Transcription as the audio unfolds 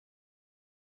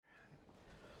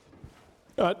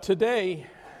Today,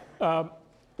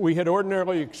 we had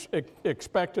ordinarily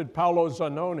expected Paolo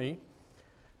Zannoni,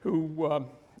 who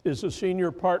is a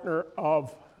senior partner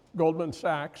of Goldman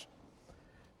Sachs,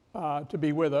 to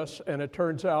be with us, and it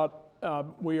turns out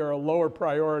we are a lower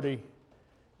priority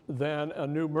than a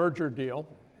new merger deal,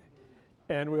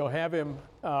 and we'll have him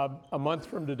a month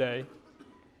from today,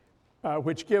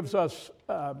 which gives us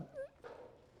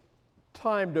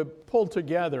time to pull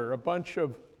together a bunch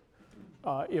of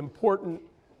important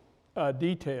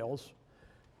details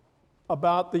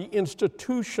about the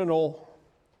institutional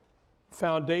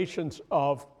foundations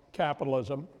of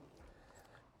capitalism.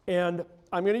 And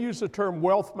I'm going to use the term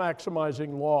wealth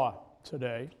maximizing law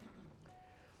today.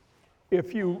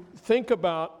 If you think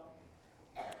about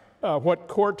what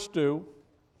courts do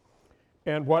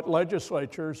and what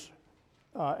legislatures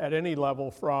at any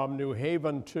level from New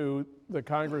Haven to the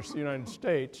Congress of the United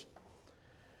States,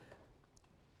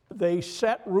 they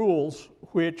set rules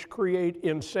which create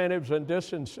incentives and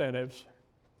disincentives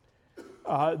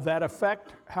that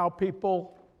affect how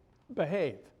people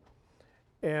behave.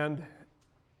 And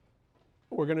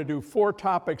we're going to do 4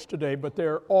 topics today, but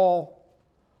they're all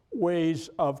ways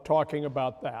of talking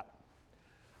about that.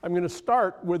 I'm going to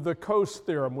start with the Coase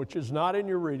Theorem, which is not in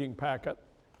your reading packet,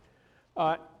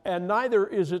 and neither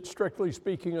is it, strictly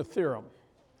speaking, a theorem,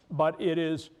 but it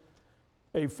is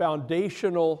a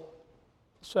foundational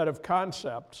set of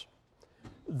concepts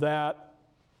that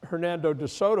Hernando de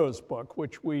Soto's book,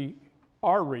 which we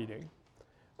are reading,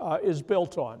 is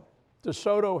built on. De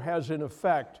Soto has, in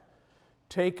effect,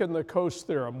 taken the Coase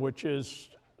Theorem, which is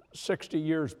 60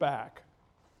 years back,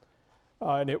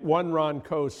 and it won Ron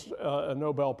Coase a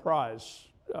Nobel Prize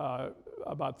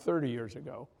about 30 years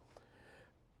ago,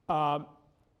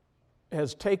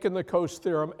 has taken the Coase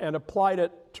Theorem and applied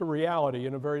it to reality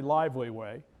in a very lively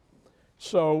way.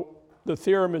 So the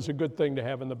theorem is a good thing to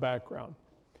have in the background.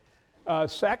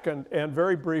 Second, and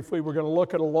very briefly, we're going to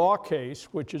look at a law case,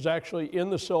 which is actually in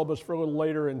the syllabus for a little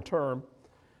later in term.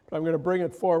 But I'm going to bring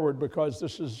it forward because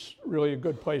this is really a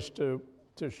good place to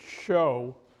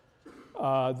show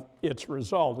its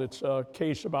result. It's a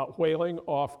case about whaling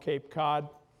off Cape Cod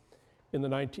in the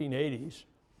 1980s.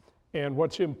 And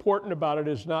what's important about it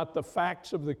is not the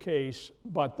facts of the case,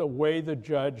 but the way the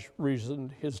judge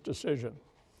reasoned his decision.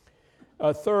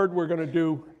 Third, we're going to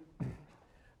do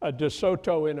a De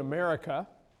Soto in America,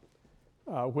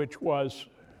 which was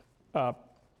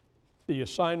the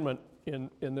assignment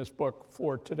in this book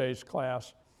for today's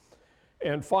class.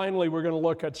 And finally, we're going to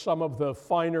look at some of the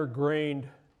finer grained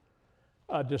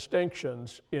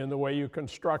distinctions in the way you can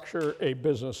structure a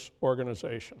business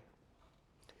organization.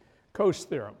 Coase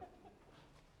Theorem.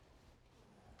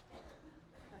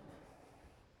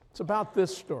 It's about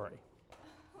this story.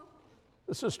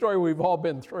 This is a story we've all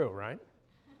been through, right?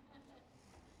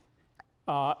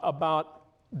 About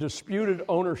disputed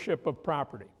ownership of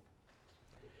property.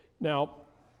 Now,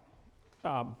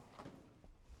 I've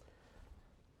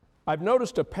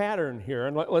noticed a pattern here,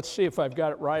 and let's see if I've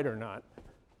got it right or not,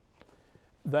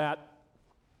 that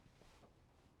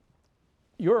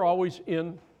you're always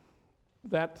in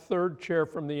that third chair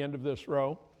from the end of this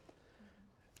row.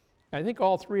 I think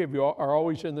all 3 of you are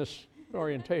always in this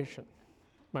orientation.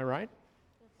 Am I right?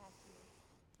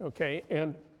 Okay,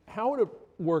 and how would it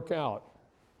work out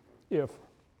if,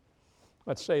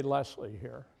 let's say Leslie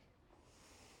here,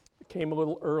 came a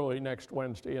little early next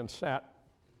Wednesday and sat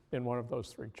in one of those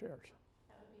 3 chairs?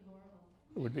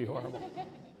 That would be horrible. It would be horrible.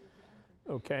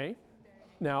 Okay,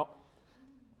 now,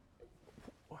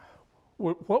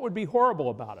 what would be horrible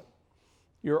about it?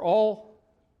 You're all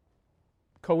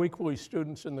co-equally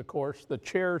students in the course. The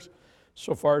chairs,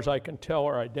 so far as I can tell,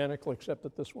 are identical, except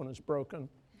that this one is broken.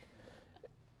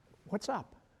 What's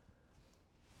up?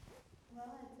 Well,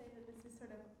 I'd say that this is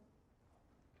sort of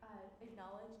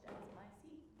acknowledged as my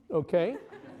seat. Okay.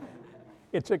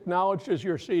 It's acknowledged as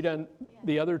your seat, and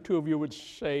the other 2 of you would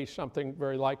say something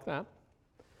very like that.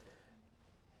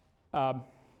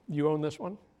 You own this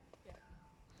one? Yeah.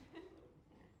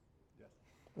 Yes.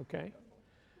 Okay.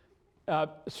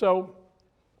 So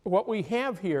what we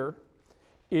have here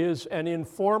is an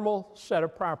informal set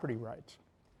of property rights.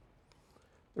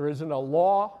 There isn't a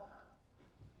law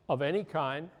of any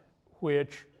kind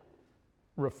which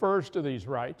refers to these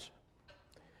rights,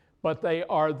 but they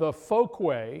are the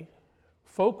folkway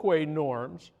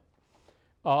norms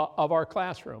of our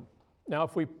classroom. Now,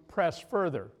 if we press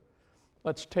further,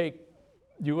 let's take,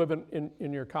 do you live in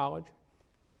your college?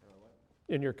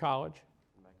 In your college?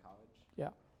 In my college? Yeah.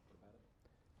 What about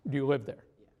it? Do you live there?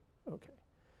 Yeah. Okay.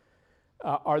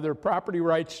 Are there property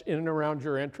rights in and around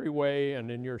your entryway and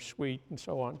in your suite and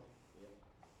so on?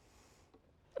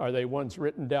 Yeah. Are they ones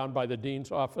written down by the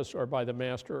dean's office or by the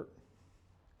master?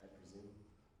 I presume.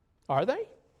 Are they? Who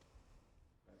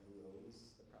owns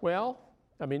the property? Well,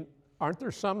 I mean, aren't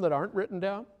there some that aren't written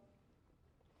down?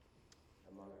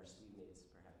 Among our suite mates,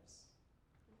 perhaps.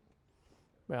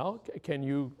 Well, can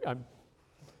you, I'm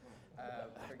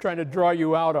For trying to draw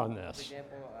you out on For this.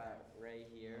 example, Ray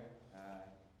here,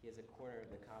 he has a corner of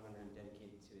the common room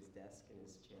dedicated to his desk and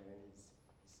his chair and his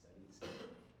studies.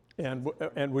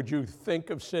 And would you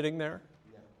think of sitting there?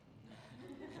 No.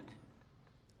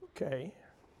 Okay.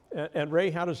 And Ray,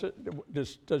 how does it,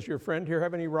 does your friend here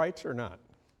have any rights or not?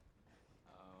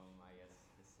 I guess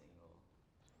the single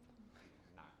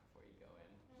knock before you go in.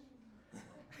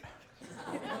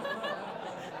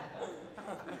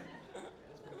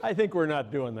 I think we're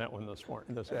not doing that one this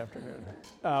afternoon.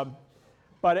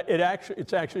 But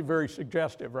it's actually very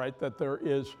suggestive, right? That there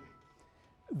is,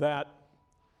 that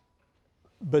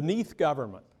beneath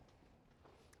government,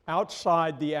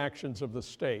 outside the actions of the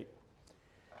state,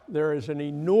 there is an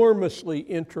enormously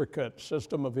intricate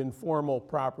system of informal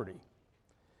property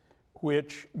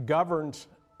which governs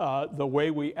the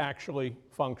way we actually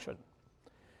function.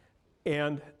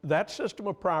 And that system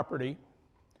of property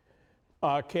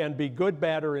can be good,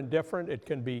 bad, or indifferent. It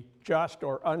can be just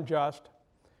or unjust.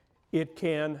 It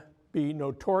can be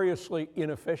notoriously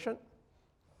inefficient.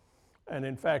 And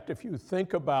in fact, if you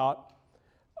think about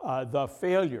the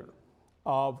failure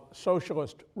of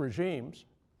socialist regimes,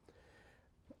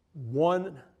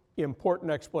 one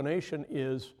important explanation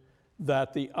is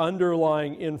that the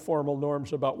underlying informal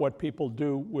norms about what people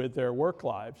do with their work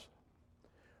lives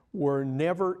were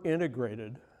never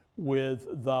integrated with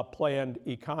the planned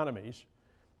economies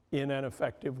in an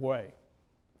effective way.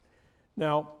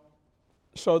 Now,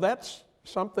 so that's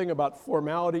something about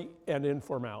formality and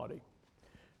informality.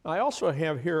 I also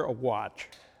have here a watch.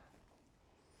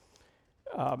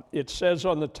 It says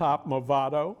on the top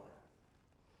Movado.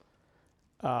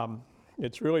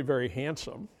 It's really very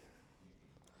handsome.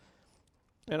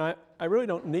 And I really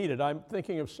don't need it. I'm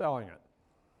thinking of selling it.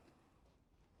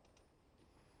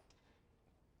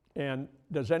 And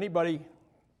does anybody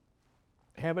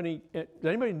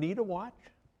need a watch?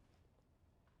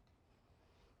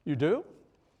 You do?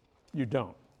 You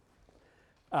don't.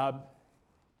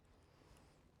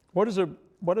 What does a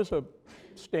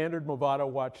standard Movado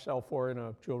watch sell for in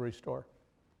a jewelry store?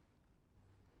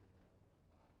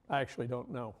 I actually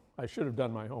don't know. I should have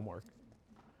done my homework.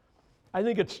 I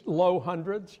think it's low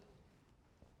hundreds.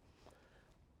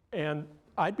 And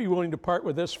I'd be willing to part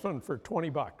with this one for 20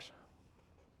 bucks.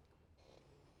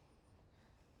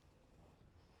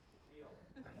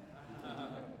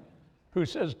 Who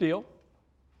says deal?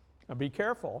 Now be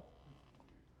careful.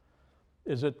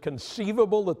 Is it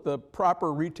conceivable that the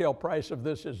proper retail price of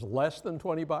this is less than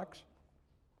 20 bucks?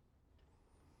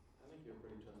 I think you're a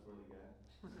pretty trustworthy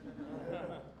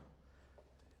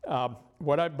guy.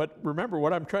 But remember,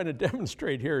 what I'm trying to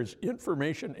demonstrate here is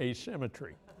information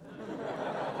asymmetry.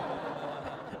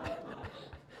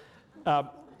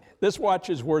 This watch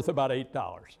is worth about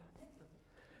 $8.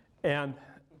 And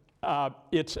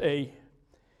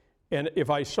and if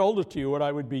I sold it to you, what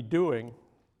I would be doing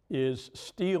is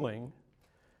stealing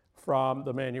from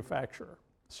the manufacturer,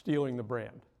 stealing the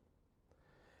brand.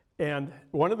 And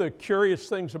one of the curious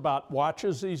things about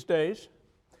watches these days,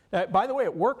 by the way,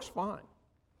 it works fine.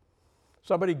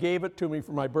 Somebody gave it to me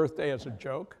for my birthday as a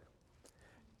joke.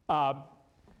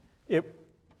 It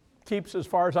keeps, as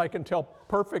far as I can tell,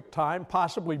 perfect time,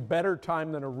 possibly better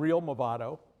time than a real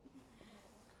Movado.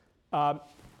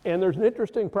 And there's an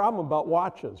interesting problem about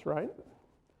watches, right?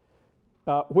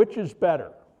 Which is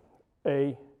better,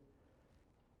 a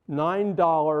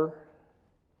 $9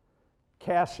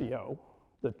 Casio,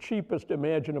 the cheapest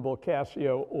imaginable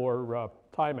Casio or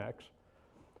Timex,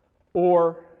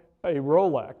 or a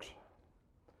Rolex,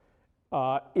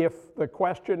 if the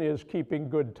question is keeping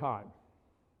good time?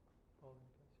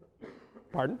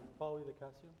 Pardon? Probably the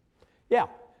Casio. Yeah,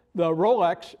 the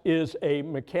Rolex is a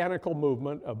mechanical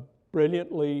movement, a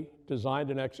brilliantly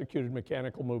designed and executed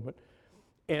mechanical movement,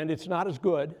 and it's not as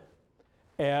good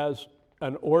as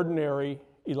an ordinary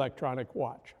electronic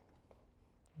watch.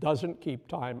 Doesn't keep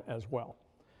time as well.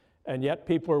 And yet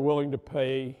people are willing to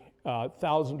pay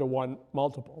 1,000-to-1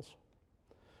 multiples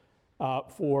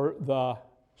for the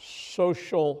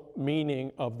social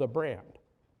meaning of the brand.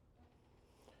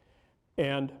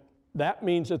 And that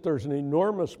means that there's an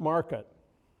enormous market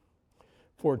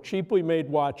for cheaply made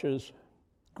watches,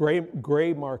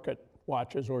 gray market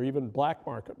watches, or even black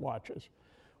market watches,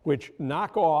 which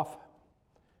knock off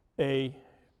a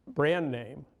brand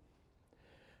name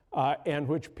and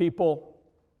which people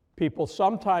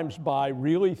sometimes buy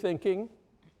really thinking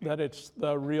that it's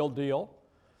the real deal,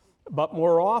 but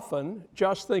more often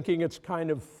just thinking it's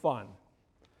kind of fun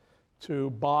to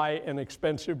buy an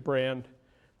expensive brand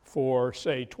for,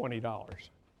 say, $20.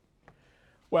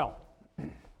 Well,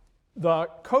 the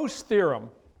Coase Theorem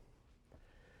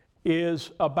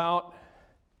is about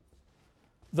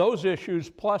those issues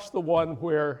plus the one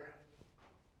where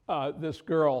this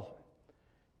girl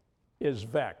is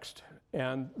vexed.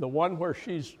 And the one where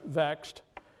she's vexed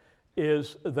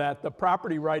is that the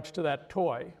property rights to that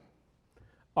toy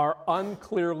are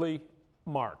unclearly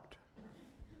marked.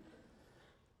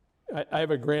 I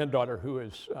have a granddaughter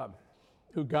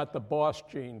who got the boss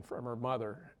gene from her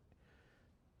mother,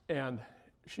 and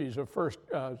she's a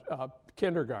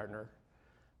kindergartner.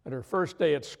 And her first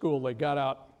day at school, they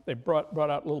brought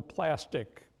out little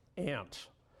plastic ants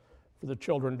for the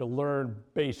children to learn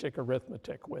basic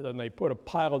arithmetic with, and they put a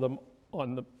pile of them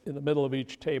in the middle of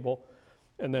each table,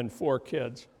 and then 4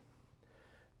 kids.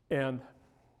 And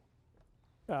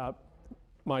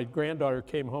my granddaughter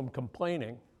came home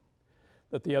complaining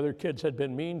that the other kids had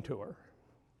been mean to her.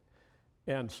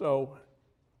 And so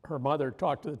her mother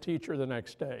talked to the teacher the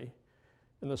next day,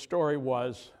 and the story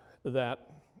was that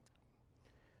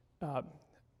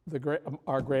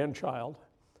our grandchild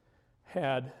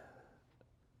had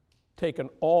taken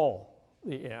all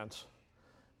the ants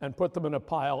and put them in a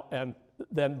pile and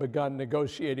then begun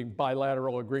negotiating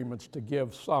bilateral agreements to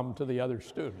give some to the other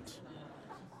students.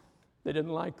 They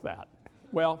didn't like that.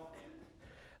 Well,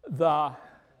 the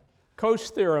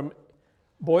Coase Theorem,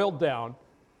 boiled down,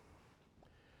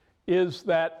 is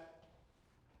that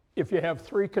if you have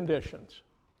 3 conditions: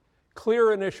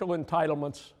 clear initial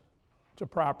entitlements to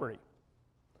property,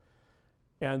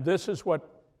 and this is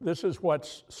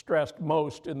what's stressed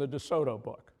most in the De Soto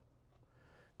book.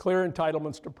 Clear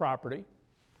entitlements to property,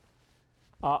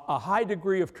 a high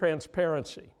degree of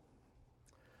transparency,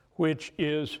 which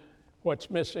is what's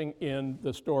missing in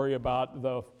the story about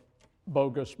the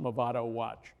bogus Movado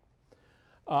watch,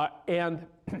 and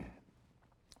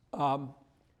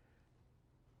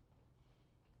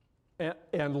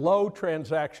low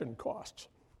transaction costs.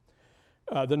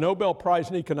 The Nobel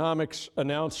Prize in Economics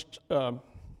announced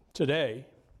today,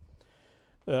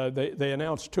 they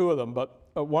announced 2 of them, but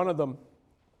one of them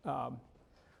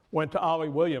went to Ollie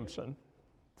Williamson,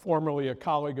 formerly a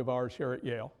colleague of ours here at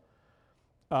Yale,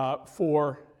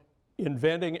 for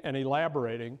inventing and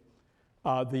elaborating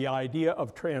the idea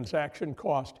of transaction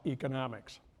cost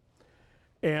economics.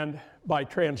 And by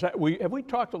have we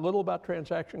talked a little about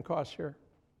transaction costs here?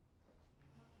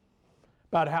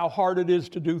 About how hard it is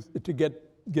to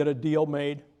get a deal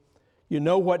made. You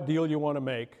know what deal you want to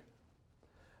make,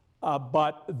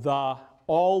 but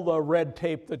all the red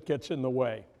tape that gets in the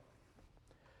way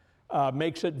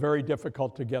makes it very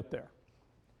difficult to get there.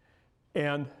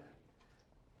 And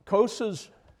Coase's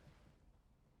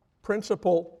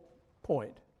principal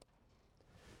point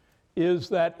is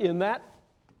that in that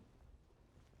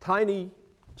tiny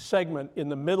segment in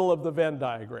the middle of the Venn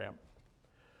diagram,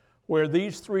 where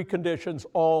these 3 conditions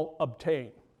all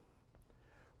obtain,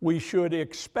 we should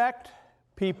expect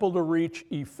people to reach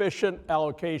efficient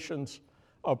allocations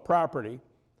of property,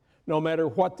 no matter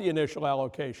what the initial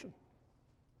allocation.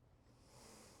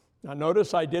 Now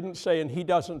notice I didn't say, and he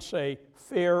doesn't say,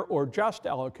 fair or just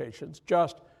allocations,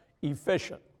 just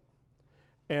efficient.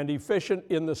 And efficient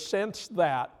in the sense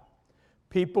that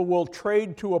people will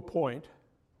trade to a point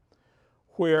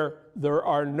where there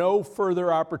are no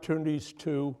further opportunities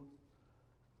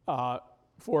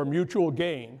for mutual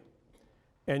gain,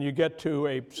 and you get to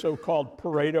a so-called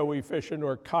Pareto efficient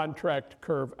or contract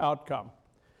curve outcome.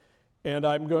 And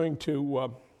I'm going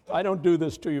to, I don't do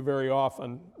this to you very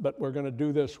often, but we're going to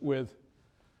do this with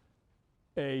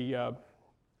a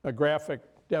graphic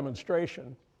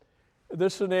demonstration.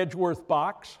 This is an Edgeworth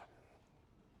box.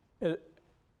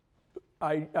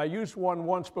 I used one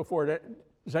once before.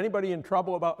 Is anybody in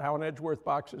trouble about how an Edgeworth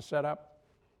box is set up?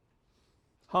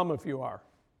 Hum if you are.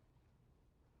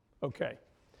 Okay.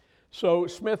 So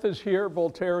Smith is here,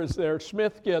 Voltaire is there.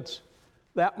 Smith gets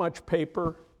that much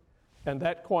paper and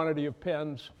that quantity of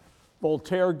pens.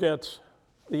 Voltaire gets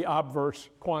the obverse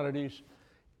quantities.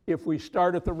 If we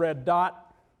start at the red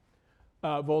dot,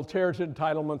 Voltaire's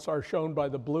entitlements are shown by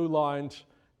the blue lines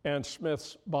and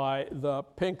Smith's by the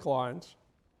pink lines.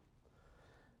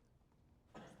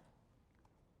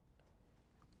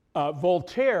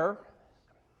 Voltaire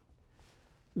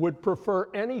would prefer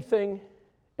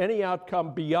any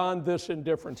outcome beyond this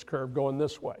indifference curve going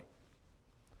this way,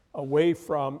 away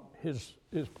from his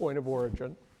point of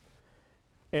origin.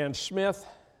 And Smith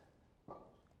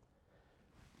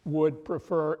would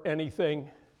prefer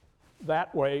anything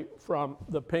that way from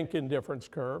the pink indifference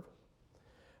curve.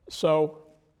 So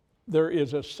there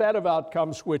is a set of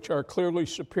outcomes which are clearly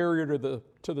superior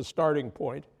to the starting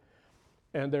point,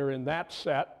 and they're in that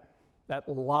set, that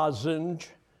lozenge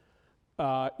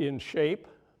in shape.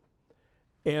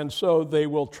 And so they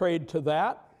will trade to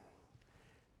that.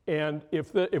 And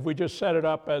if we just set it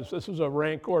up as this is a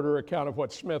rank order account of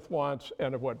what Smith wants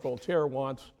and of what Voltaire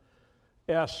wants,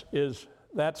 S is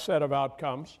that set of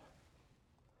outcomes.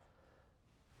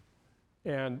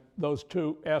 And those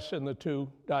two, S in the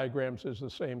two diagrams is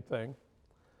the same thing.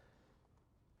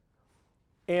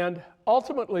 And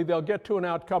ultimately, they'll get to an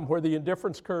outcome where the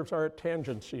indifference curves are at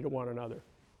tangency to one another.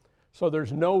 So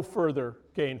there's no further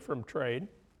gain from trade.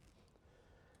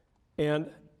 And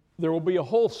there will be a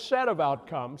whole set of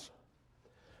outcomes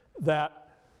that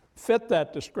fit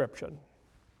that description,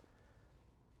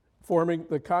 forming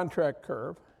the contract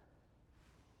curve,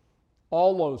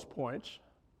 all those points.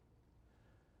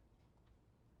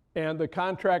 And the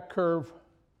contract curve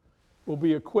will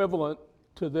be equivalent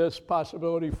to this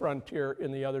possibility frontier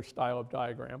in the other style of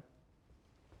diagram.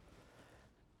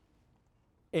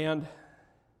 And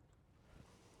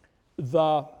it's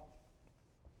a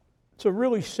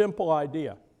really simple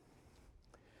idea.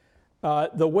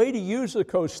 The way to use the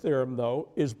Coase theorem, though,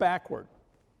 is backward.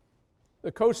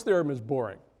 The Coase theorem is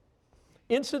boring.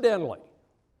 Incidentally,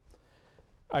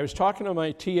 I was talking to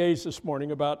my TAs this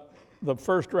morning about the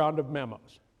first round of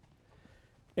memos,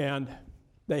 and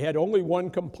they had only one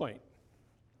complaint,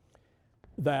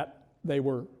 that they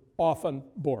were often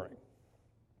boring.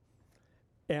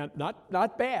 And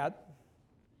not bad,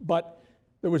 but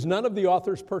there was none of the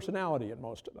author's personality in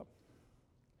most of them.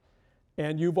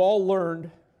 And you've all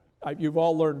learned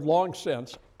long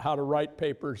since how to write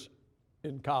papers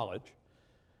in college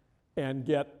and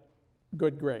get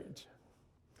good grades.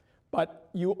 But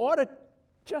you ought to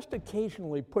just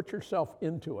occasionally put yourself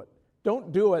into it.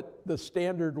 Don't do it the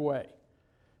standard way.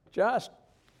 Just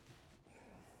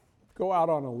go out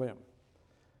on a limb.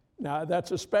 Now,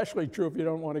 that's especially true if you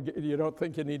don't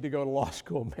think you need to go to law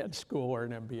school, med school, or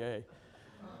an MBA.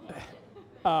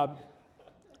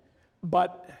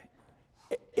 But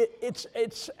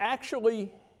it's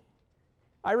actually,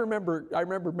 I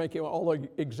remember making all the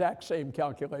exact same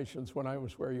calculations when I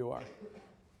was where you are.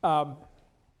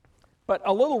 But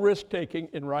a little risk-taking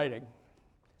in writing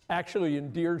actually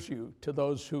endears you to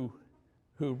those who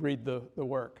read the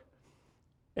work,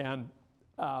 and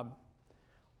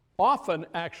often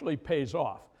actually pays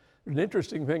off. There's an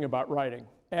interesting thing about writing.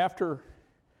 After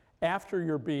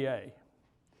your BA,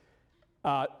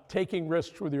 taking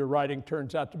risks with your writing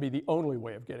turns out to be the only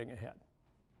way of getting ahead.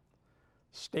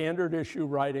 Standard issue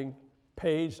writing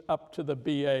pays up to the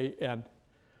BA and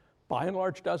by and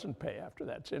large doesn't pay after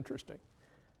that. It's interesting.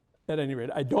 At any rate,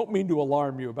 I don't mean to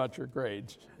alarm you about your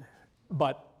grades,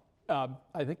 but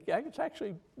I think it's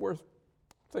actually worth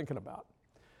thinking about.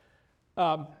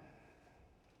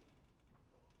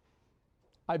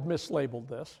 I've mislabeled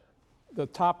this. The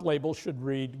top label should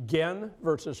read Gen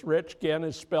versus Rich. Gen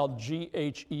is spelled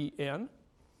G-H-E-N.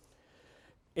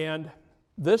 And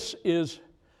this is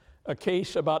a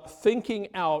case about thinking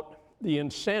out the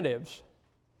incentives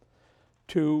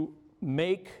to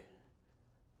make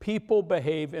people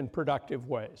behave in productive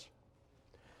ways.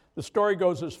 The story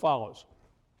goes as follows.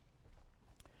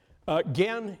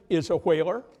 Gen is a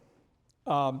whaler.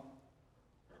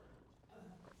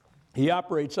 He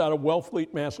operates out of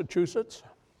Wellfleet, Massachusetts.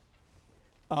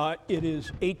 It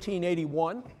is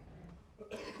 1881,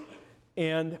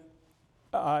 and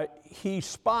he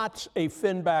spots a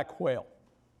finback whale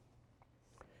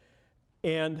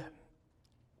and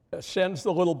sends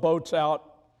the little boats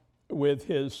out with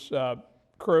his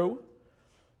crew,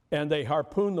 and they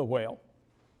harpoon the whale.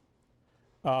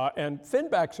 And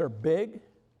finbacks are big,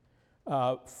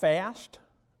 fast,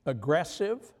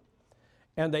 aggressive,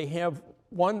 and they have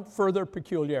one further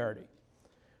peculiarity.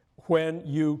 When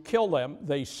you kill them,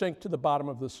 they sink to the bottom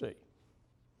of the sea.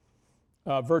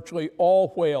 Virtually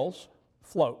all whales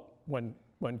float when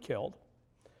killed.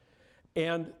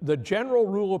 And the general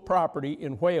rule of property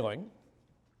in whaling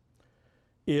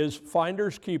is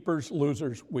finders, keepers,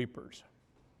 losers, weepers.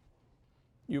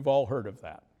 You've all heard of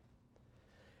that.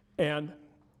 And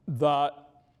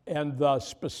the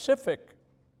specific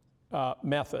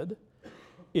method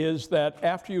is that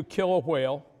after you kill a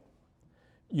whale,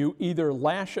 you either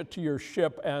lash it to your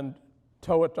ship and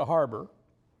tow it to harbor,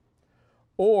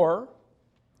 or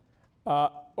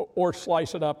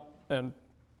slice it up and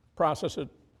process it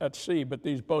at sea, but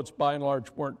these boats by and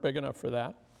large weren't big enough for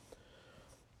that.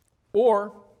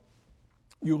 Or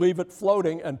you leave it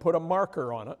floating and put a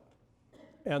marker on it,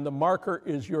 and the marker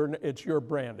is your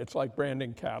brand. It's like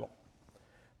branding cattle.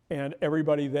 and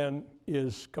everybody then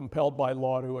is compelled by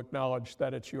law to acknowledge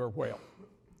that it's your whale.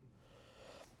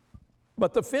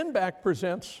 But the finback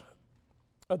presents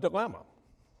a dilemma,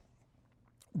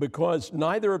 because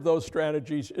neither of those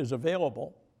strategies is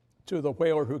available to the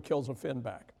whaler who kills a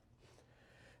finback.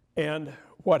 And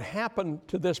what happened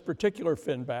to this particular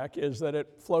finback is that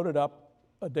it floated up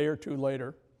a day or two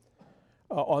later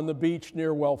on the beach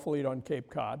near Wellfleet on Cape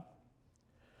Cod.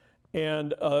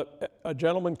 And a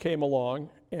gentleman came along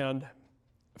and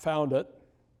found it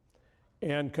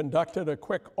and conducted a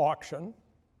quick auction,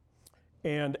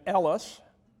 and Ellis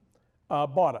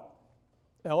bought it.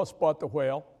 Ellis bought the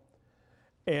whale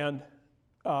and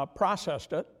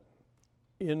processed it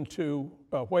into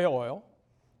whale oil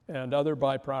and other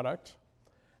byproducts,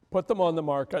 put them on the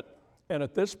market, and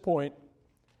at this point,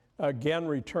 again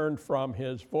returned from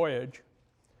his voyage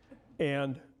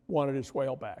and wanted his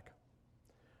whale back.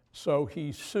 So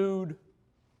he sued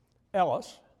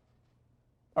Ellis,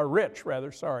 or Rich,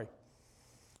 rather, sorry.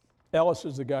 Ellis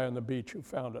is the guy on the beach who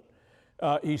found it.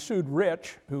 He sued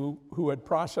Rich, who had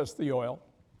processed the oil,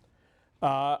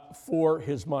 for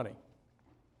his money.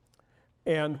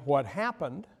 And what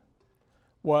happened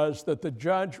was that the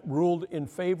judge ruled in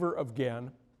favor of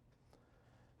Genn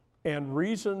and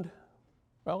reasoned,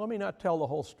 well, let me not tell the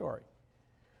whole story.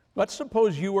 Let's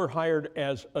suppose you were hired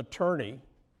as attorney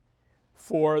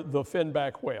for the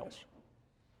finback whales.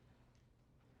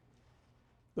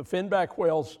 The finback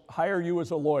whales hire you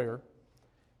as a lawyer,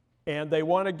 and they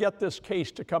want to get this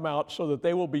case to come out so that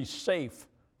they will be safe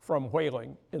from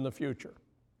whaling in the future.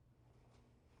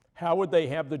 How would they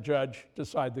have the judge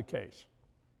decide the case?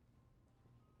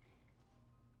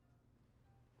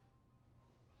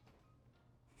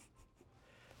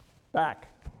 Back.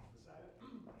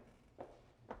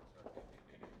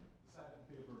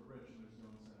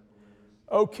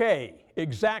 Okay,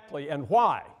 exactly, and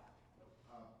why?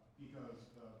 Because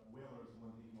whalers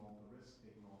want taking all the risk,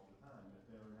 taking all the time. If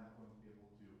they're not going to be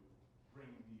able to bring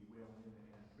the whale in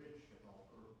and Rich gets all,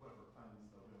 or whoever finds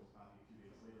the whale's body a few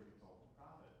days later gets all the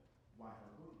profit, why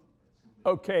harpoon them?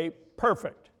 Okay,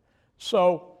 perfect.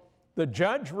 So the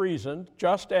judge reasoned,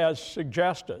 just as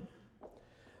suggested,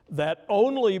 that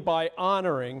only by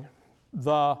honoring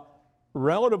the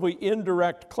relatively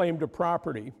indirect claim to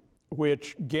property,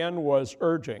 which Genn was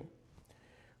urging,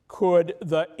 could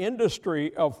the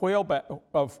industry of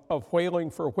whaling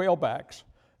for whalebacks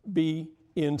be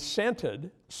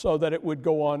incented so that it would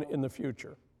go on in the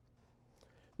future.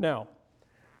 Now,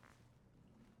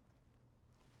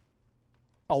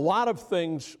 a lot of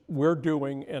things we're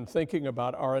doing and thinking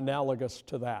about are analogous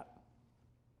to that.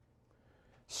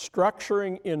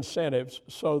 Structuring incentives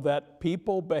so that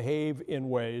people behave in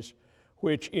ways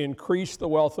which increase the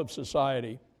wealth of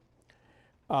society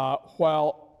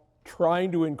while trying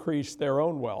to increase their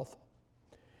own wealth,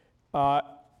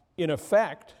 in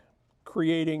effect,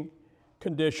 creating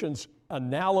conditions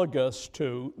analogous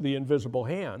to the invisible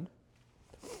hand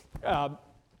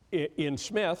in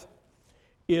Smith,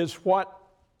 is what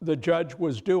the judge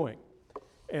was doing.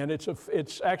 And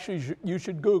it's actually, you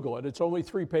should Google it. It's only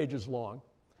 3 pages long.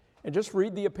 And just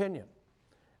read the opinion,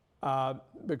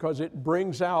 because it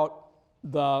brings out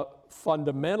the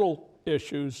fundamental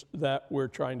issues that we're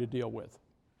trying to deal with.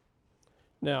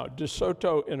 Now, De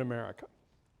Soto in America.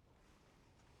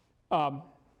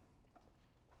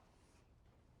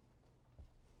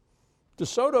 De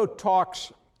Soto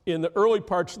talks in the early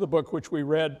parts of the book, which we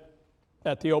read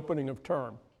at the opening of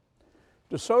term.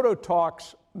 De Soto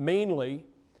talks mainly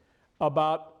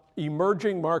about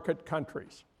emerging market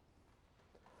countries.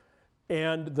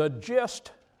 And the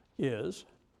gist is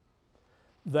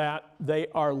that they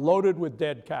are loaded with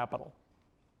dead capital.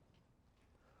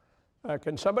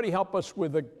 Can somebody help us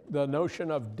with the notion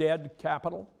of dead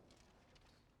capital?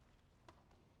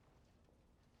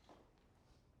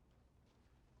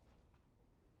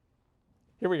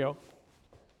 Here we go.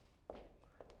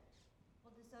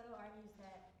 Well, De Soto argues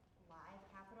that live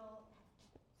capital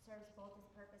serves both its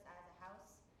purpose as a house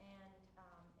and its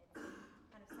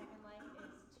kind of second life is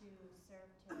to serve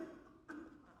to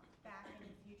back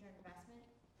any future investment.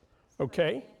 So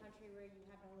Okay. in a country where you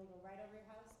have no legal right over your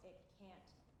house, it can't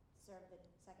serve the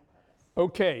second purpose.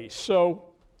 Okay,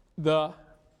 so the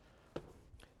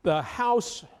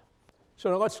house,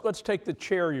 so let's take the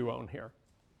chair you own here.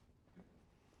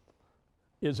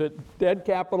 Is it dead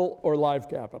capital or live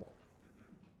capital?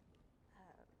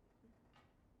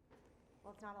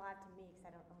 Well, it's not alive to me because I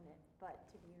don't own it, but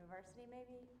to the university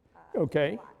maybe.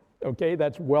 Okay, alive. okay,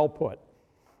 that's well put.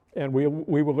 And we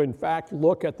will in fact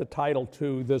look at the title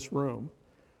to this room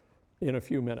in a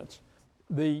few minutes.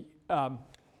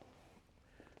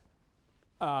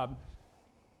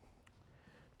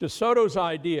 De Soto's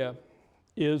idea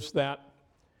is that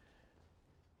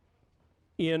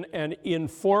in an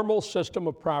informal system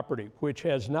of property, which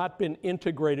has not been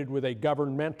integrated with a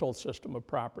governmental system of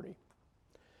property,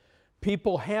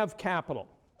 people have capital,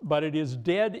 but it is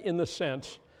dead in the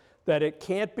sense that it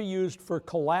can't be used for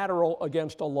collateral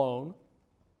against a loan,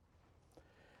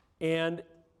 and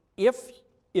if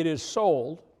it is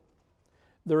sold,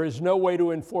 there is no way to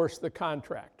enforce the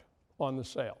contract on the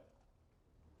sale,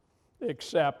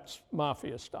 except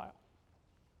mafia style.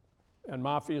 And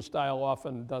mafia style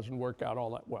often doesn't work out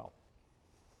all that well.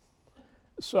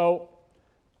 So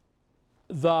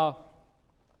the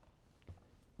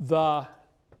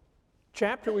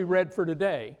chapter we read for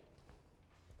today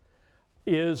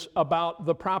is about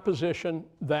the proposition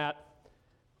that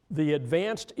the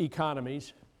advanced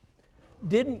economies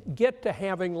didn't get to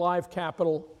having live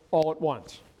capital all at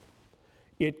once.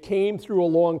 It came through a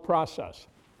long process.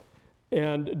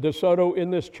 And De Soto in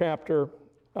this chapter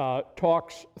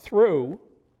talks through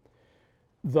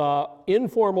the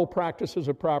informal practices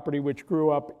of property which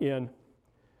grew up in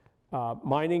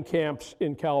mining camps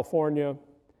in California,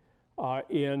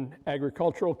 in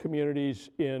agricultural communities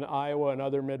in Iowa and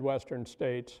other Midwestern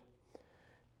states,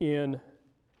 in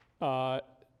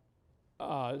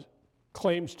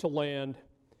claims to land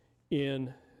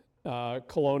in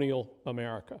colonial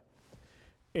America.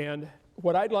 And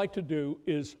what I'd like to do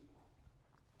is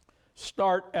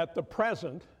start at the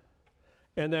present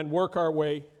and then work our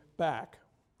way back.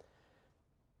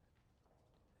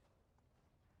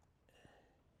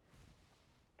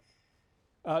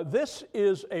 This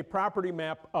is a property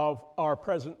map of our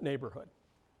present neighborhood.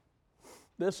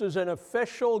 This is an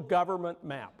official government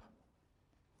map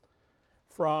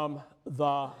from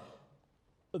the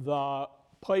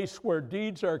place where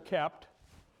deeds are kept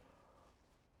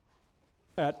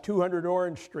at 200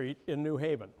 Orange Street in New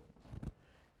Haven.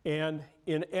 And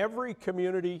in every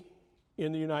community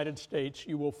in the United States,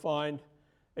 you will find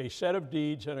a set of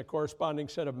deeds and a corresponding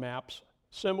set of maps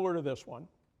similar to this one.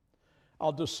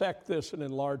 I'll dissect this and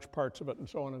enlarge parts of it and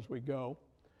so on as we go.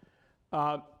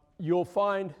 You'll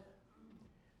find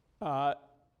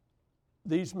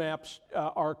these maps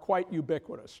are quite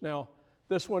ubiquitous. Now,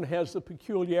 this one has the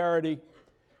peculiarity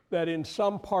that in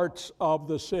some parts of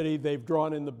the city they've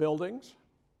drawn in the buildings,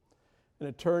 and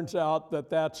it turns out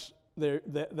that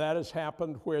that has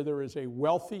happened where there is a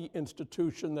wealthy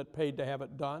institution that paid to have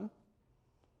it done,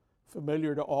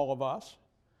 familiar to all of us,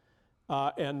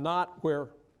 and not where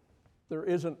there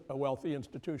isn't a wealthy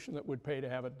institution that would pay to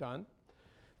have it done.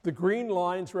 The green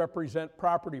lines represent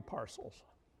property parcels.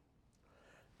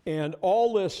 And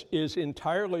all this is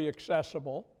entirely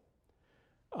accessible.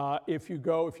 If you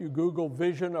Google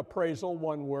vision appraisal,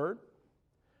 one word,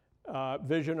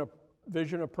 vision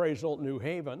appraisal New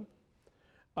Haven,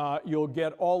 you'll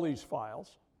get all these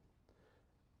files.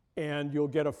 And you'll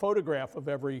get a photograph of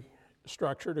every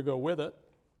structure to go with it.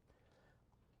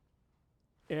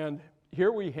 And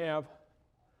here we have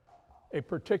a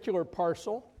particular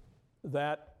parcel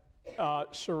that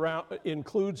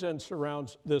includes and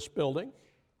surrounds this building.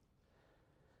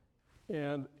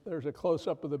 And there's a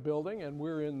close-up of the building, and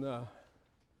we're in the,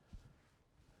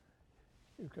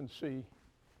 you can see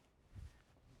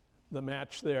the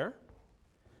match there.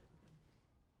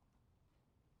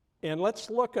 And let's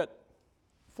look at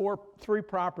three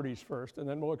properties first, and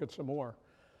then we'll look at some more.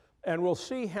 And we'll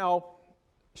see how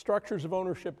structures of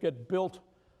ownership get built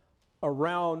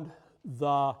around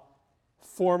the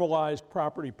formalized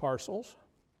property parcels.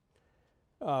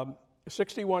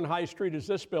 61 High Street is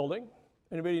this building.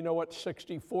 Anybody know what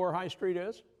 64 High Street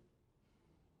is?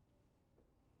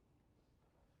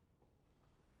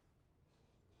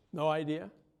 No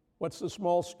idea? What's the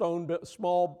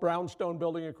small brownstone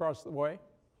building across the way?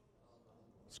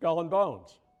 Skull and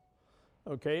Bones.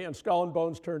 Okay, and Skull and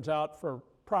Bones turns out for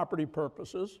property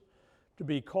purposes to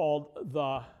be called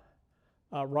the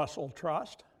Russell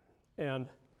Trust, and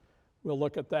we'll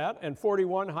look at that. And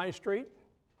 41 High Street,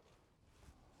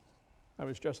 I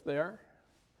was just there,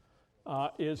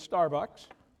 is Starbucks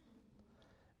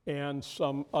and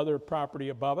some other property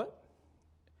above it.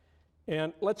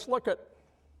 And let's look at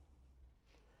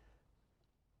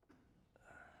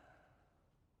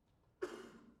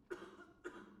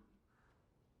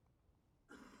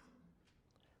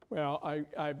well,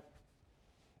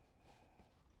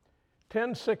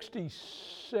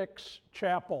 1066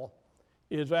 Chapel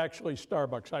is actually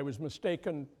Starbucks. I was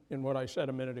mistaken in what I said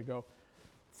a minute ago.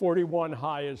 41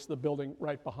 High is the building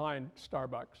right behind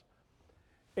Starbucks.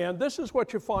 And this is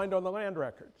what you find on the land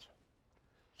records.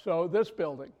 So this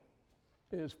building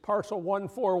is parcel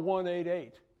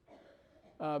 14188,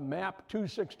 map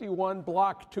 261,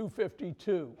 block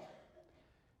 252.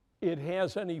 it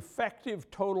has an effective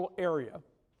total area,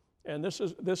 and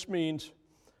this means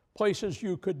places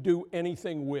you could do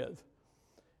anything with.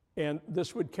 And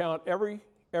this would count every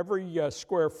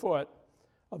square foot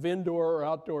of indoor or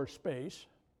outdoor space,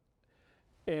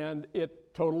 and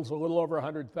it totals a little over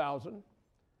 100,000,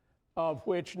 of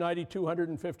which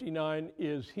 9,259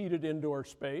 is heated indoor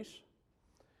space.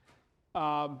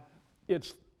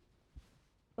 Its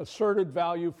asserted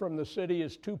value from the city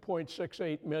is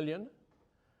 2.68 million.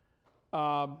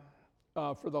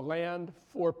 For the land,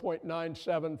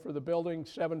 4.97 for the building,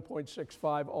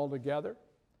 7.65 altogether.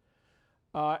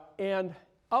 And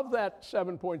of that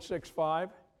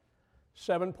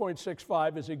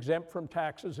 7.65 is exempt from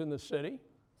taxes in the city,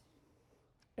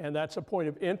 and that's a point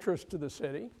of interest to the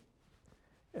city.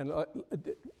 And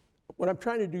what I'm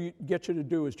trying to get you to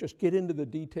do is just get into the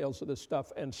details of this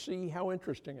stuff and see how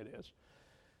interesting it is.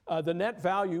 The net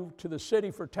value to the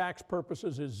city for tax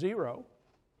purposes is 0.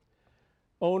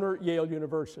 Owner, Yale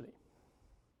University.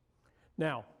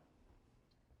 Now,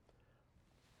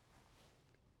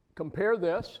 compare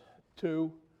this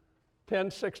to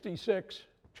 1066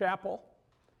 Chapel,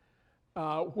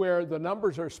 where the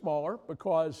numbers are smaller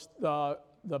because the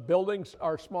buildings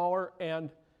are smaller and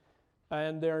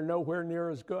they're nowhere near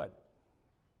as good.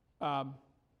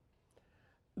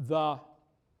 The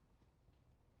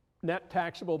net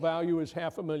taxable value is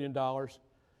 $500,000.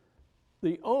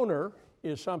 The owner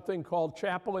is something called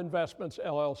Chapel Investments,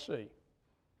 LLC.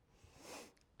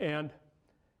 And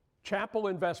Chapel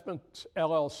Investments,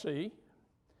 LLC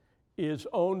is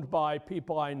owned by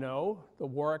people I know, the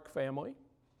Warwick family,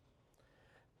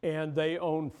 and they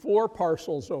own 4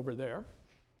 parcels over there,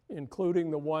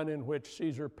 including the one in which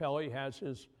Caesar Pelli has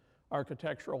his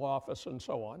architectural office and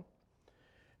so on.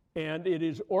 And it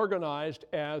is organized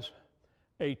as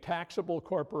a taxable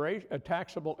corporation, a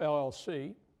taxable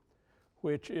LLC,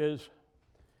 which is,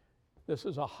 this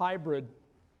is a hybrid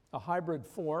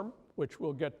form, which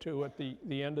we'll get to at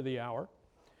the end of the hour.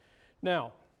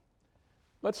 Now,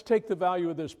 let's take the value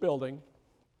of this building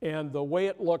and the way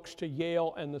it looks to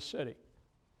Yale and the city.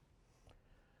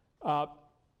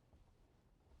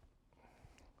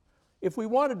 If we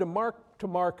wanted to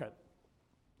market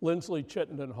Lindsley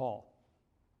Chittenden Hall,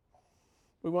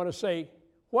 we want to say,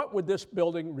 what would this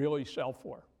building really sell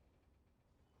for?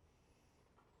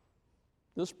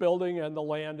 This building and the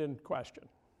land in question.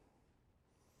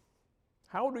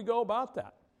 How would we go about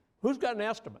that? Who's got an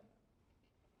estimate?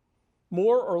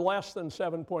 More or less than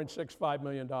 $7.65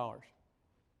 million?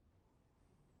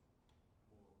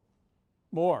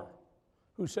 More.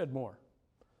 Who said more?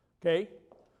 Okay,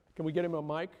 can we get him a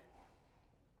mic?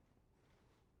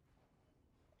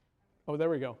 Oh, there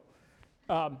we go.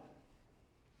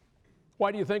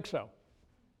 Why do you think so? I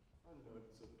don't know,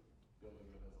 it's a building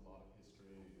that has a lot of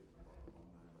history, a lot of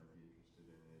alumni might be interested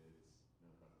in it.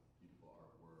 It's got beautiful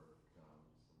artwork, some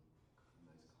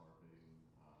nice carving,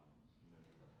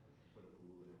 put a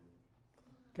pool in.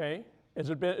 Okay,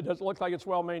 does it look like it's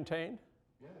well maintained?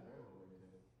 Yeah, very well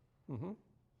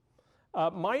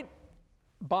maintained. Might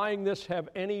buying this have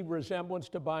any resemblance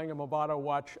to buying a Movado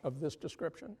watch of this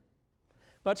description?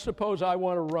 Let's suppose I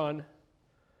want to run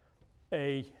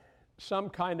some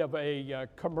kind of a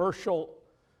commercial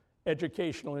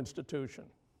educational institution.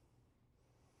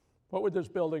 What would this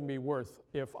building be worth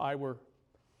if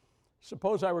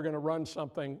suppose I were going to run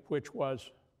something which was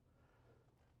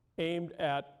aimed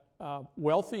at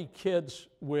wealthy kids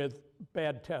with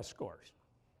bad test scores?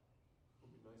 It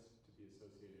would be nice to be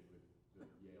associated with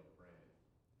the Yale brand.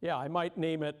 Yeah, I might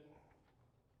name it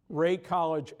Ray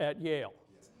College at Yale.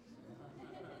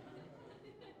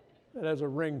 That has a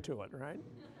ring to it, right?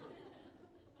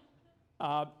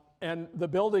 And the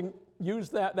building,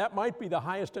 that might be the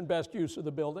highest and best use of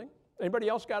the building. Anybody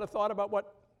else got a thought about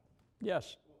what?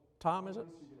 Yes, Tom, is it? You're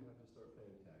going to have to start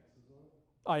paying taxes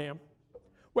on it? I am.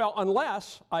 Well,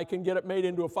 unless I can get it made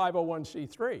into a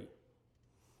 501c3,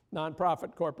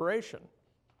 nonprofit corporation,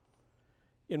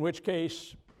 in which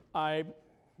case I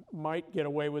might get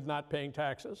away with not paying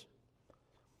taxes.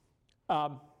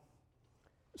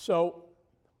 So,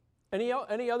 any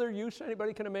other use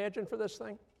anybody can imagine for this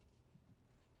thing?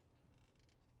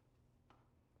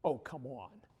 Oh, come on.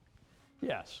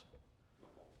 Yes.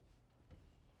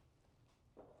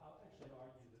 I'll actually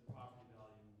argue that property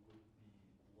value would be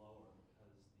lower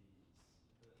because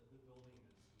the building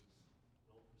was built for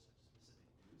such a specific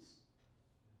use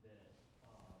that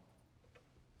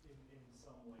in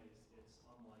some ways it's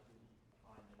unlikely that you could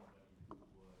find anybody who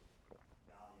would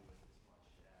value it as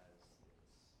much as its.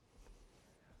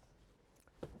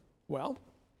 Well,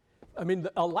 I mean,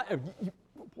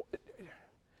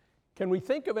 can we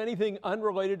think of anything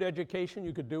unrelated to education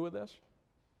you could do with this?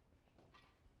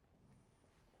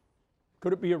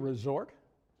 Could it be a resort?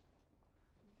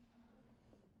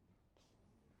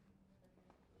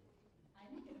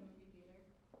 I'd make it a movie theater.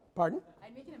 Pardon?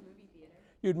 I'd make it a movie theater.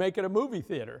 You'd make it a movie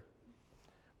theater.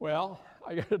 Well,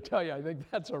 I got to tell you, I think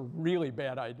that's a really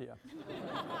bad idea.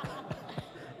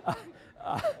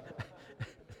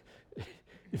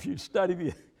 If you study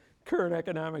the current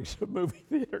economics of movie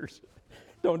theaters,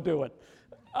 don't do it.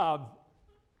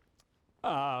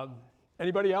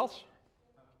 Anybody else?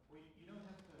 Well, you don't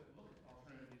have to look at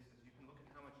alternative uses. You can look at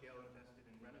how much Yale invested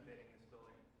in renovating this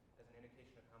building as an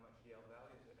indication of how much Yale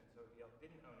values it. And so if Yale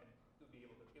didn't own it, it would be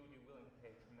willing to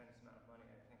pay a tremendous amount of money,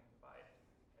 I think, to buy it,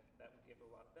 and that would give it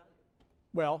a lot of value.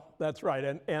 Well, that's right.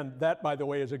 And that, by the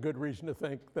way, is a good reason to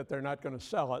think that they're not going to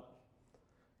sell it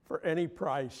for any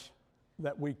price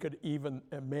that we could even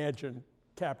imagine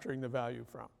capturing the value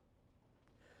from.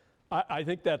 I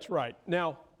think that's right.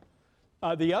 Now,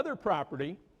 the other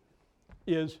property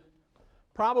is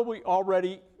probably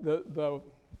already, the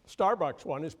Starbucks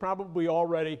one is probably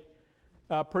already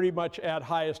pretty much at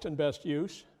highest and best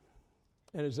use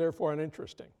and is therefore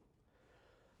uninteresting.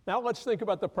 Now let's think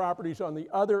about the properties on the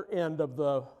other end of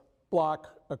the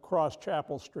block across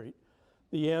Chapel Street,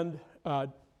 the end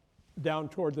down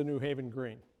toward the New Haven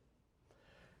Green.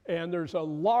 And there's a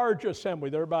large assembly.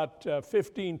 There are about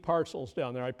 15 parcels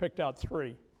down there. I picked out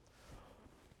 3.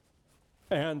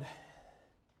 And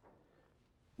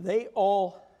they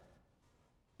all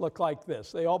look like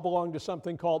this. They all belong to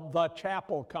something called the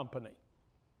Chapel Company.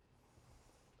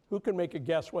 Who can make a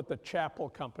guess what the Chapel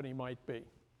Company might be?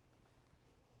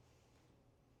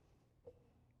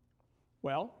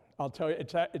 Well, I'll tell you, yes.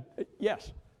 I was going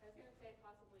to say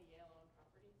possibly Yale-owned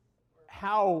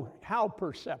properties. How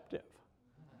perceptive?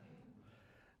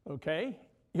 Okay,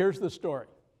 here's the story.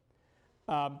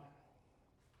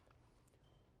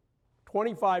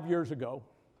 25 years ago,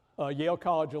 a Yale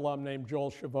College alum named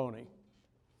Joel Schiavone,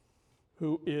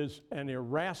 who is an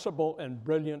irascible and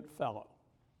brilliant fellow.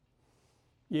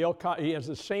 He has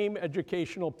the same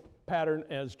educational pattern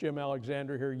as Jim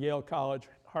Alexander here, Yale College,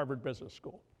 Harvard Business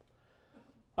School.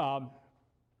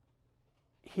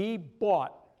 He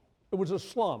bought, it was a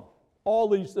slum.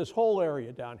 This whole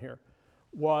area down here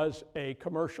was a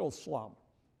commercial slum.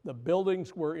 The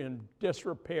buildings were in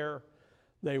disrepair.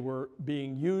 They were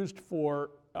being used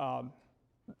for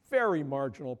very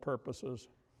marginal purposes.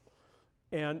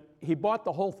 And he bought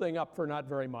the whole thing up for not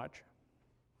very much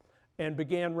and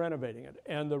began renovating it.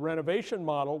 And the renovation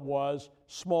model was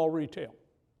small retail.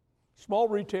 Small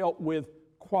retail with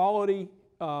quality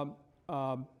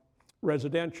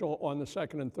residential on the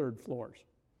second and third floors.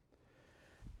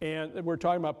 And we're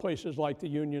talking about places like the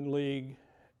Union League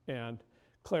and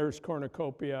Claire's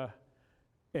Cornucopia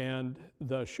and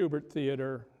the Schubert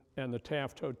Theater and the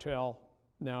Taft Hotel,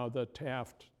 now the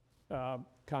Taft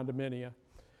condominia.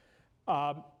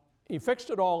 He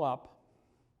fixed it all up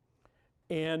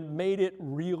and made it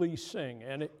really sing.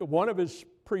 And one of his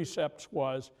precepts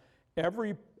was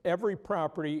every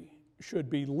property should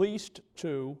be leased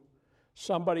to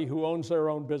somebody who owns their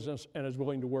own business and is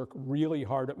willing to work really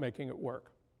hard at making it work.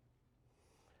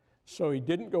 So he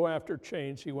didn't go after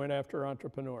chains, he went after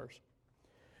entrepreneurs.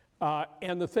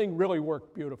 And the thing really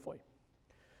worked beautifully.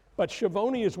 But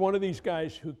Schiavone is one of these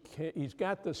guys he's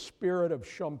got the spirit of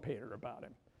Schumpeter about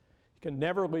him. He can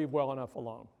never leave well enough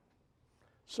alone.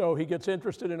 So he gets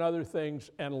interested in other things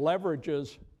and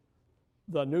leverages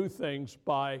the new things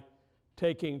by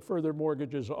taking further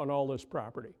mortgages on all this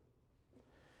property.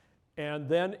 And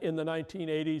then in the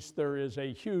 1980s, there is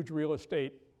a huge real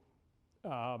estate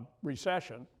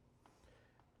recession,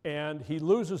 and he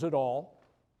loses it all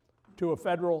to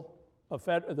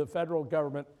the federal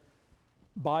government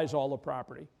buys all the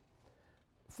property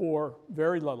for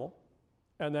very little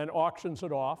and then auctions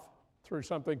it off through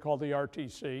something called the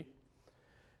RTC.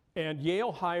 And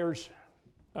Yale hires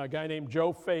a guy named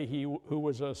Joe Fahey, who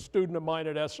was a student of mine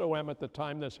at SOM at the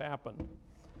time this happened.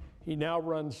 He now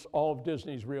runs all of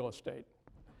Disney's real estate.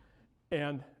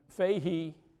 And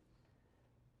Fahey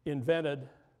invented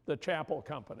the Chapel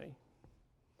Company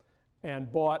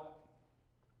and bought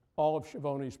all of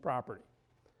Schiavone's property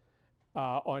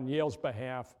on Yale's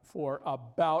behalf for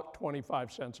about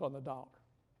 25 cents on the dollar.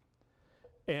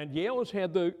 And Yale has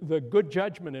had the good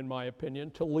judgment, in my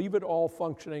opinion, to leave it all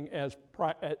functioning as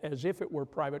if it were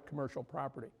private commercial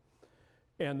property.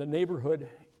 And the neighborhood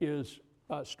is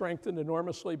strengthened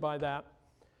enormously by that.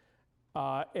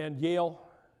 And Yale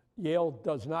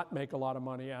does not make a lot of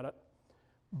money at it,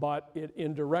 but it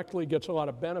indirectly gets a lot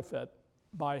of benefit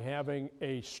by having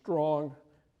a strong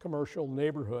commercial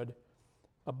neighborhood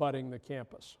abutting the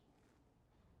campus.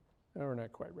 We're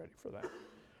not quite ready for that.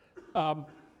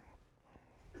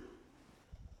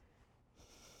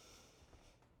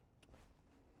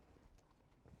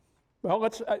 Well,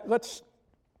 let's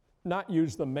not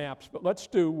use the maps, but let's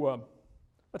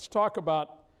talk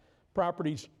about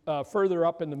properties further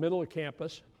up in the middle of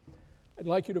campus. I'd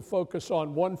like you to focus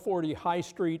on 140 High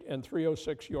Street and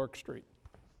 306 York Street.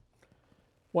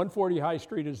 140 High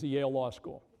Street is the Yale Law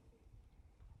School.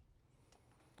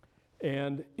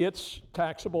 And its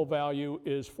taxable value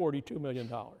is $42 million.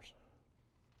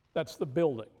 That's the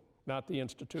building, not the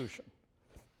institution.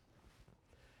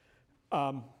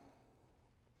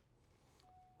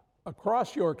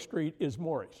 Across York Street is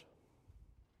Mory's,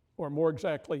 or more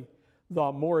exactly,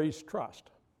 the Mory's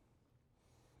Trust.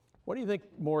 What do you think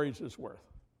Mory's is worth?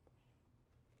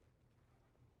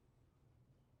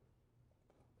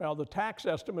 Well, the tax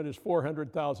estimate is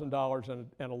 $400,000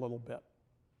 and a little bit.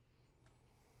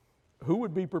 Who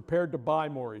would be prepared to buy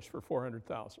Mory's for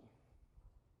 $400,000?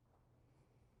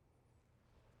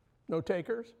 No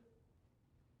takers?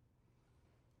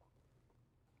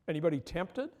 Anybody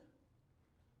tempted?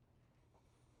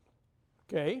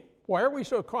 Okay. Why are we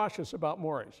so cautious about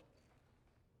Mory's?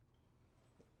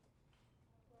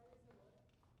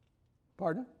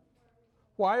 Pardon?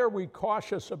 Why are we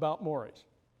cautious about Mory's?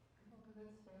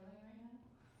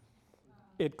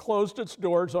 It closed its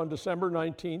doors on December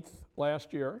 19th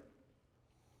last year.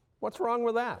 What's wrong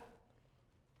with that?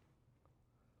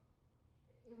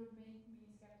 It would make me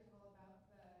skeptical about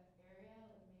the area,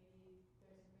 like maybe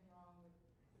there's something wrong with the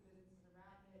businesses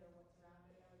around it or what's around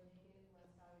it that would make it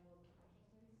less valuable to commercial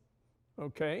space.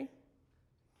 Okay.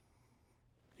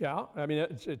 Yeah, I mean,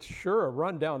 it's sure a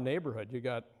rundown neighborhood. You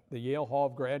got the Yale Hall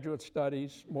of Graduate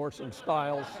Studies, Morrison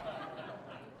Stiles. No,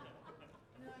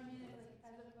 I mean, it's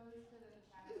like, as opposed to the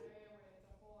chat area where it's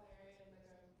the whole area is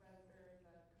like a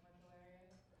commercial area.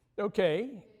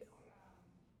 Okay.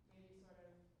 It's maybe sort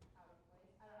of out of place.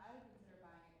 I would consider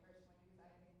buying it personally because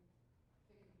I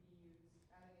think it could be used.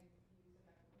 I think it could be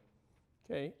used effectively.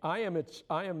 Okay, I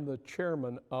am the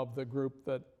chairman of the group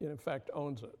that in effect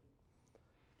owns it.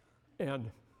 And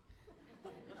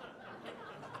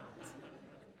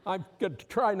I'm going to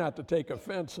try not to take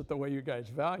offense at the way you guys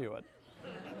value it.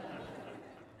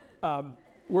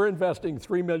 We're investing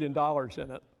 $3 million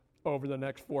in it over the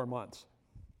next 4 months.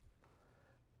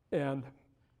 And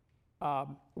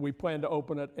we plan to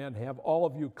open it and have all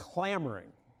of you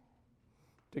clamoring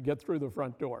to get through the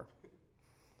front door,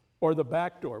 or the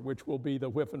back door, which will be the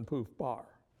Whiff and Poof bar.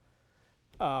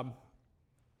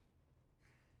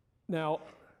 Now,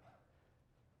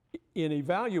 in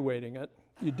evaluating it,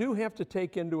 you do have to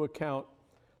take into account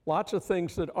lots of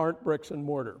things that aren't bricks and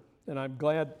mortar. And I'm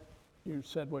glad you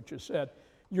said what you said.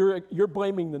 You're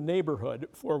blaming the neighborhood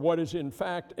for what is in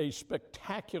fact a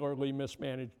spectacularly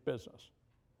mismanaged business,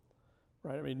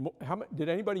 right? I mean, did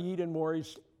anybody eat in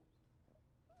Mory's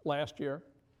last year?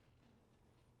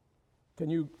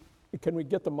 Can we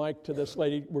get the mic to this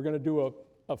lady? We're going to do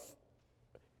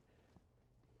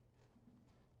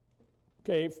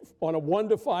okay, on a 1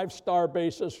 to 5 star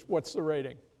basis, what's the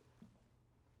rating?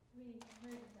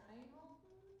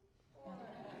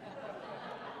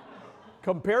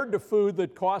 Compared to food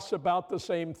that costs about the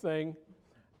same thing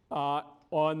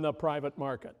on the private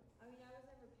market. I mean, I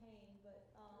was never paying, but,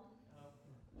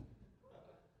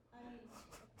 I mean,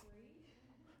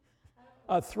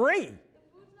 a 3? A 3? The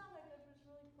food's not that good, but it's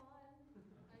really fun.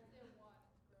 I'd say a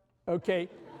 1. Okay.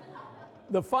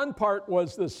 The fun part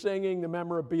was the singing, the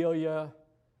memorabilia,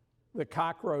 the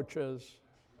cockroaches.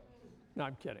 No,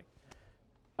 I'm kidding.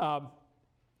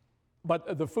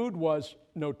 But the food was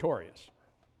notorious,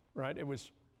 right? It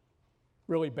was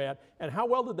really bad. And how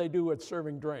well did they do at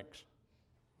serving drinks?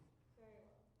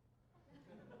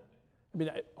 I mean,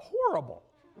 horrible.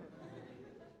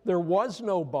 There was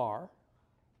no bar.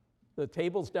 The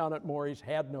tables down at Mory's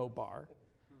had no bar.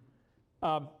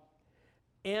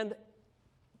 And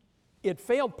it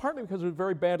failed partly because it was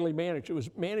very badly managed. It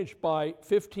was managed by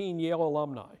 15 Yale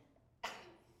alumni,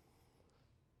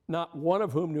 not one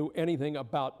of whom knew anything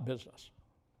about business.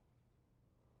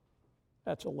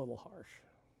 That's a little harsh.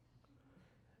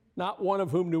 Not one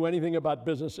of whom knew anything about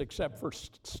business except for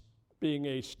being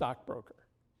a stockbroker,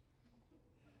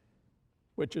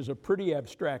 which is a pretty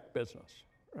abstract business,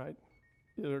 right?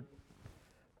 There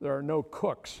are no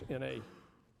cooks in a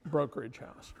brokerage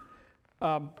house.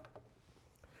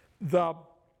 The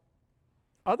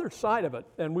other side of it,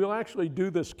 and we'll actually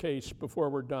do this case before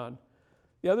we're done,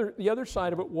 the other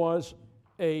side of it was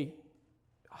a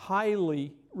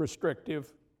highly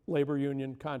restrictive labor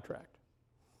union contract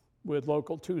with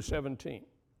Local 217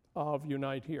 of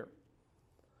Unite Here.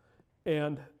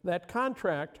 And that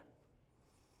contract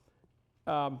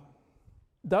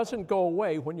doesn't go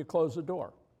away when you close the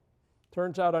door.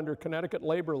 Turns out under Connecticut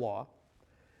labor law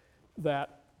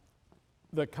that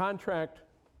the contract,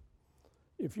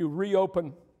 if you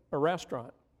reopen a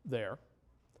restaurant there,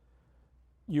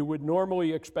 you would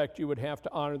normally expect you would have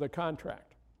to honor the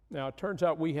contract. Now, it turns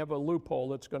out we have a loophole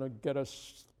that's going to get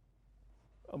us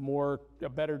a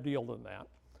better deal than that.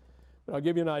 But I'll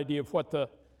give you an idea of what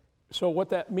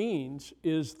that means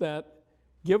is that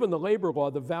given the labor law,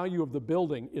 the value of the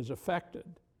building is affected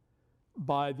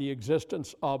by the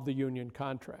existence of the union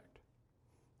contract.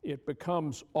 It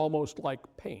becomes almost like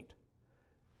paint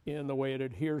in the way it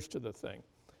adheres to the thing.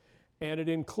 And it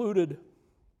included,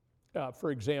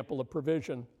 for example, a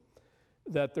provision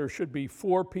that there should be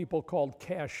 4 people called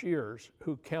cashiers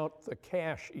who count the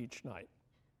cash each night.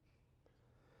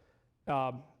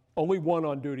 Only 1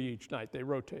 on duty each night. They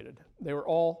rotated. They were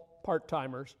all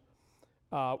part-timers.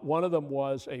 One of them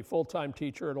was a full-time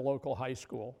teacher at a local high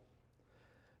school.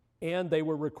 And they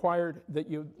were required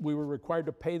we were required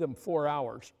to pay them 4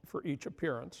 hours for each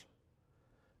appearance.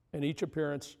 And each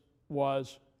appearance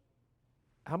was,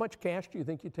 how much cash do you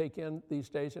think you take in these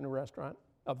days in a restaurant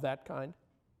of that kind?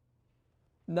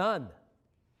 None.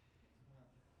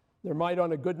 There might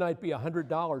on a good night be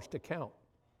 $100 to count.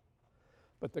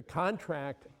 But the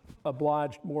contract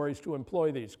obliged Mory's to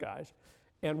employ these guys.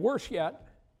 And worse yet,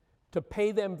 to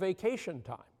pay them vacation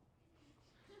time.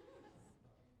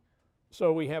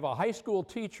 So we have a high school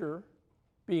teacher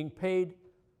being paid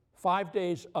 5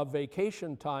 days of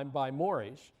vacation time by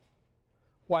Mory's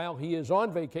while he is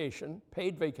on vacation,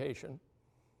 paid vacation,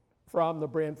 from the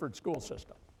Branford school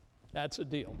system. That's a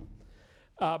deal.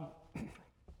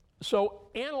 So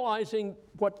analyzing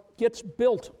what gets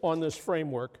built on this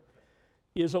framework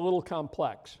is a little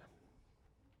complex.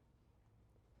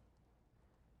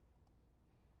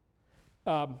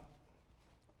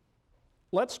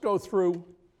 Let's go through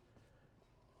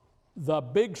the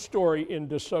big story in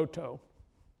De Soto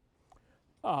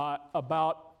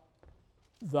about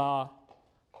the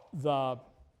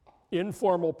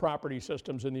informal property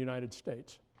systems in the United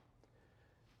States.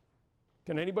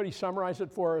 Can anybody summarize it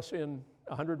for us in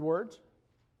 100 words?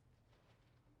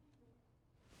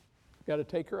 Got a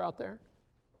taker out there?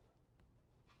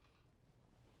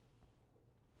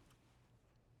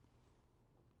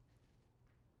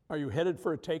 Are you headed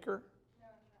for a taker?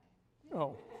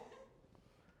 No.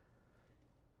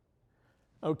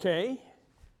 Oh. Okay.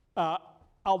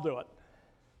 I'll do it.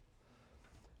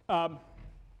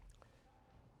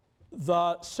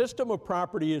 The system of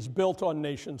property is built on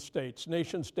nation states.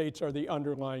 Nation states are the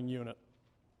underlying unit.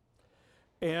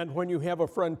 And when you have a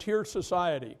frontier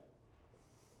society,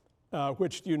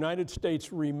 which the United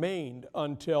States remained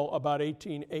until about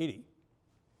 1880,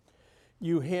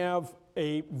 you have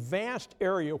a vast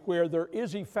area where there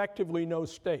is effectively no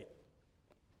state.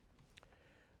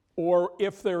 Or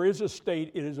if there is a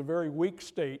state, it is a very weak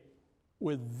state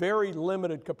with very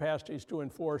limited capacities to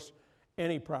enforce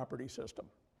any property system.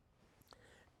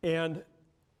 And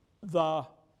the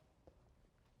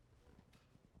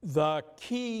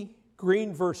key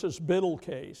Green versus Biddle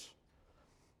case,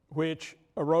 which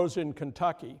arose in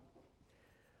Kentucky,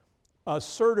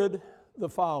 asserted the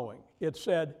following. It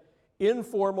said,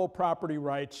 informal property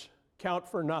rights count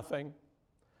for nothing.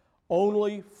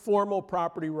 Only formal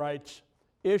property rights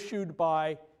issued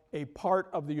by a part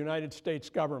of the United States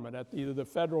government at either the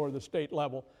federal or the state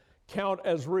level count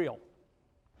as real.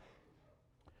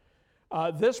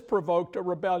 This provoked a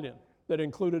rebellion that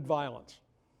included violence.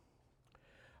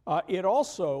 It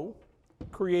also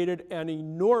created an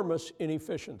enormous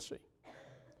inefficiency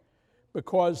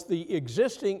because the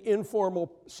existing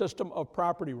informal system of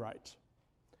property rights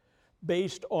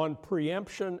based on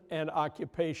preemption and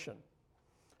occupation,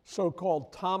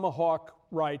 so-called tomahawk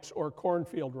rights or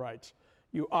cornfield rights.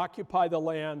 You occupy the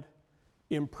land,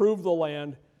 improve the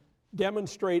land,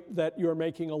 demonstrate that you're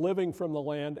making a living from the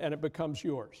land, and it becomes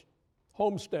yours.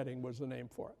 Homesteading was the name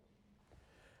for it.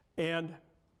 And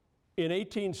in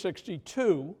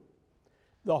 1862,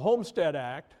 the Homestead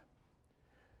Act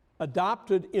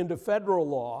adopted into federal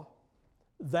law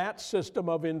that system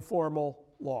of informal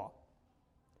law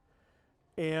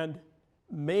and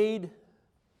made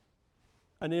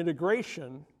an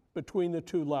integration between the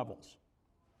two levels.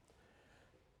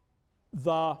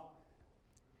 The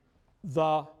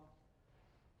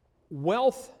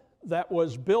wealth that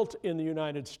was built in the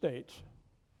United States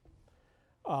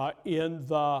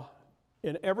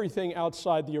in everything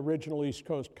outside the original East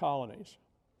Coast colonies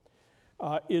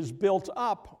is built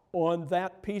up on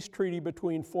that peace treaty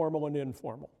between formal and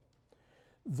informal.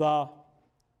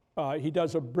 He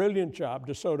does a brilliant job,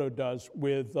 De Soto does,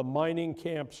 with the mining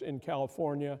camps in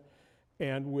California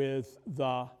and with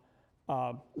the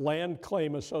land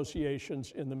claim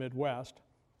associations in the Midwest,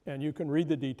 and you can read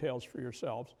the details for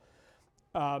yourselves.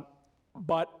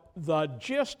 But the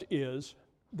gist is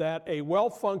that a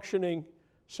well-functioning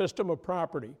system of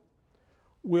property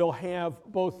will have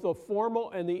both the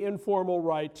formal and the informal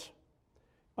rights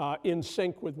in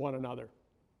sync with one another,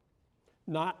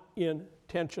 not in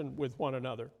tension with one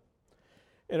another.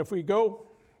 And if we go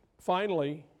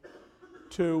finally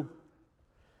to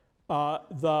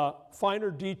the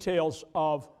finer details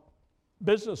of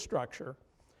business structure,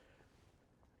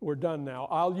 we're done now.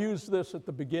 I'll use this at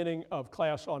the beginning of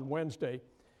class on Wednesday.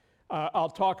 I'll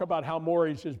talk about how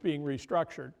Mory's is being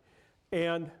restructured.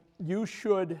 And you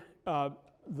should,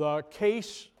 the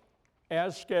case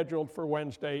as scheduled for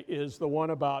Wednesday is the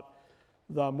one about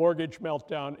the mortgage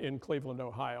meltdown in Cleveland,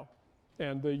 Ohio.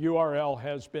 And the URL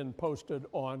has been posted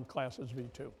on Classes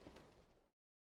V2.